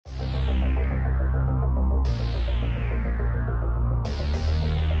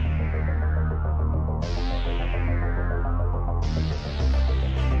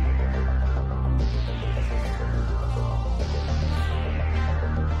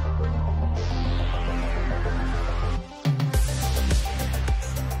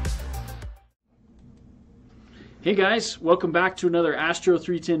Hey guys, welcome back to another Astro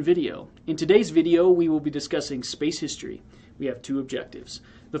 310 video. In today's video, we will be discussing space history. We have two objectives.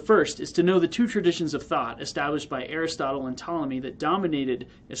 The first is to know the two traditions of thought established by Aristotle and Ptolemy that dominated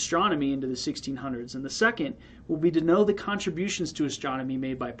astronomy into the 1600s. And the second will be to know the contributions to astronomy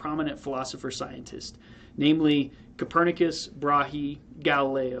made by prominent philosopher-scientists, namely Copernicus, Brahe,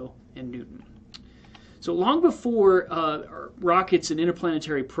 Galileo, and Newton. So long before rockets and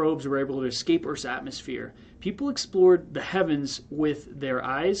interplanetary probes were able to escape Earth's atmosphere, people explored the heavens with their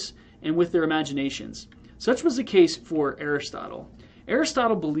eyes and with their imaginations. Such was the case for Aristotle.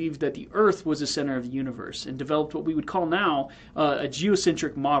 Aristotle believed that the Earth was the center of the universe and developed what we would call now a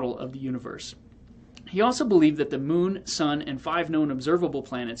geocentric model of the universe. He also believed that the moon, sun, and 5 known observable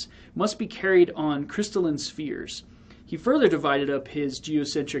planets must be carried on crystalline spheres. He further divided up his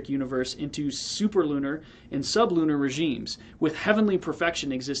geocentric universe into superlunar and sublunar regimes, with heavenly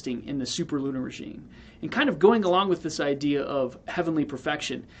perfection existing in the superlunar regime. And kind of going along with this idea of heavenly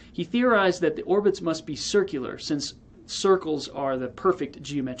perfection, he theorized that the orbits must be circular, since circles are the perfect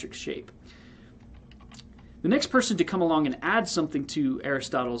geometric shape. The next person to come along and add something to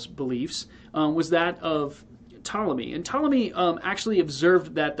Aristotle's beliefs was that of Ptolemy. And Ptolemy actually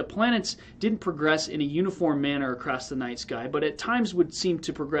observed that the planets didn't progress in a uniform manner across the night sky, but at times would seem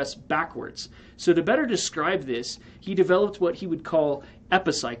to progress backwards. So to better describe this, he developed what he would call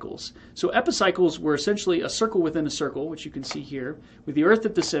epicycles. So epicycles were essentially a circle within a circle, which you can see here, with the Earth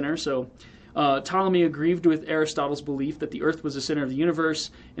at the center. So Ptolemy agreed with Aristotle's belief that the Earth was the center of the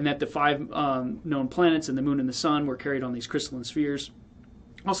universe and that the 5 known planets and the moon and the sun were carried on these crystalline spheres.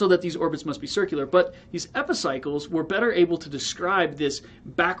 Also that these orbits must be circular, but these epicycles were better able to describe this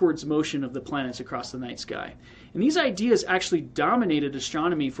backwards motion of the planets across the night sky. And these ideas actually dominated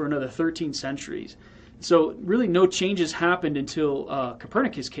astronomy for another 13 centuries. So really no changes happened until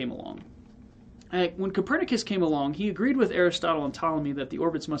Copernicus came along. When Copernicus came along, he agreed with Aristotle and Ptolemy that the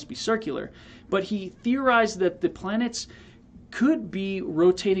orbits must be circular, but he theorized that the planets could be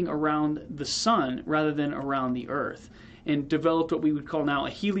rotating around the sun rather than around the Earth, and developed what we would call now a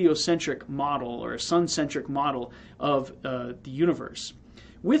heliocentric model or a sun-centric model of the universe.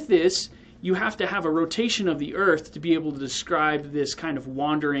 With this, you have to have a rotation of the Earth to be able to describe this kind of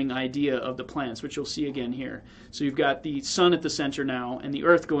wandering idea of the planets, which you'll see again here. So you've got the sun at the center now and the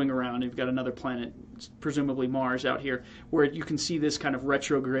Earth going around, and you've got another planet, presumably Mars, out here, where you can see this kind of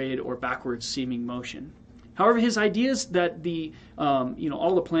retrograde or backwards seeming motion. However, his ideas that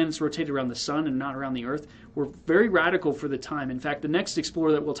all the planets rotate around the sun and not around the Earth were very radical for the time. In fact, the next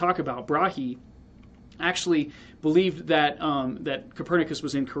explorer that we'll talk about, Brahe, actually believed that that Copernicus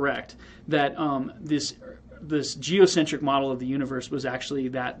was incorrect. That this geocentric model of the universe was actually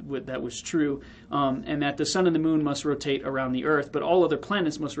that was true, and that the sun and the moon must rotate around the Earth, but all other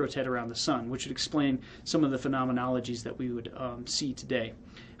planets must rotate around the sun, which would explain some of the phenomenologies that we would see today.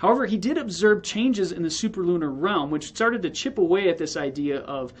 However, he did observe changes in the superlunar realm, which started to chip away at this idea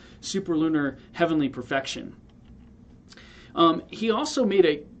of superlunar heavenly perfection. He also made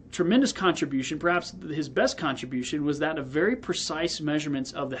a tremendous contribution. Perhaps his best contribution was that of very precise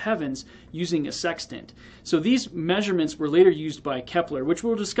measurements of the heavens using a sextant. So these measurements were later used by Kepler, which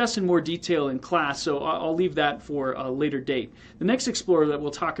we'll discuss in more detail in class, so I'll leave that for a later date. The next explorer that we'll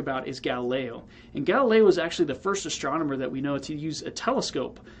talk about is Galileo. And Galileo was actually the first astronomer that we know to use a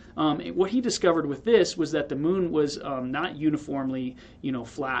telescope. What he discovered with this was that the moon was not uniformly,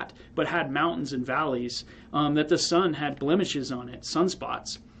 flat, but had mountains and valleys, that the sun had blemishes on it,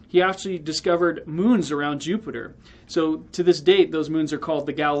 sunspots. He actually discovered moons around Jupiter. So to this date, those moons are called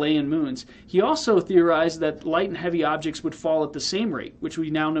the Galilean moons. He also theorized that light and heavy objects would fall at the same rate, which we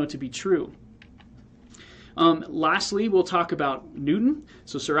now know to be true. Lastly, we'll talk about Newton.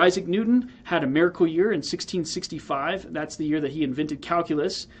 So Sir Isaac Newton had a miracle year in 1665. That's the year that he invented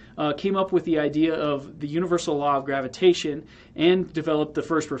calculus, came up with the idea of the universal law of gravitation, and developed the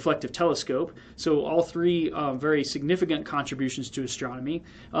first reflective telescope. So all three very significant contributions to astronomy.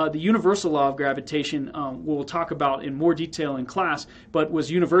 The universal law of gravitation we'll talk about in more detail in class, but was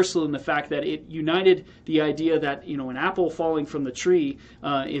universal in the fact that it united the idea that an apple falling from the tree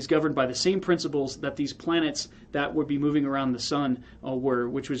is governed by the same principles that these planets that would be moving around the sun were,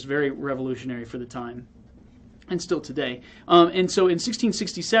 which was very revolutionary for the time. And still today. And so in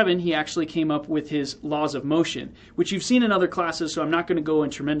 1667, he actually came up with his laws of motion, which you've seen in other classes, so I'm not going to go in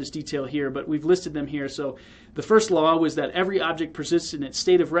tremendous detail here, but we've listed them here. So the first law was that every object persists in its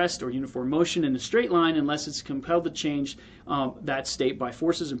state of rest or uniform motion in a straight line unless it's compelled to change that state by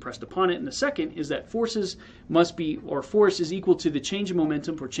forces impressed upon it. And the second is that forces must be, or force is equal to the change in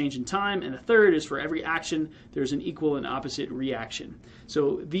momentum or change in time. And the third is for every action, there's an equal and opposite reaction.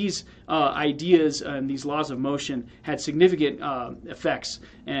 So these ideas and these laws of motion motion had significant effects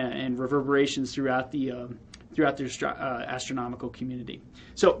and reverberations throughout the astronomical community.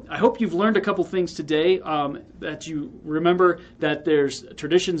 So I hope you've learned a couple things today, that you remember that there's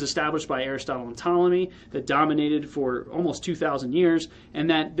traditions established by Aristotle and Ptolemy that dominated for almost 2,000 years, and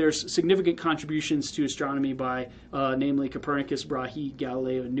that there's significant contributions to astronomy by namely Copernicus, Brahe,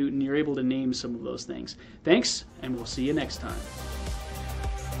 Galileo, and Newton. You're able to name some of those things. Thanks, and we'll see you next time.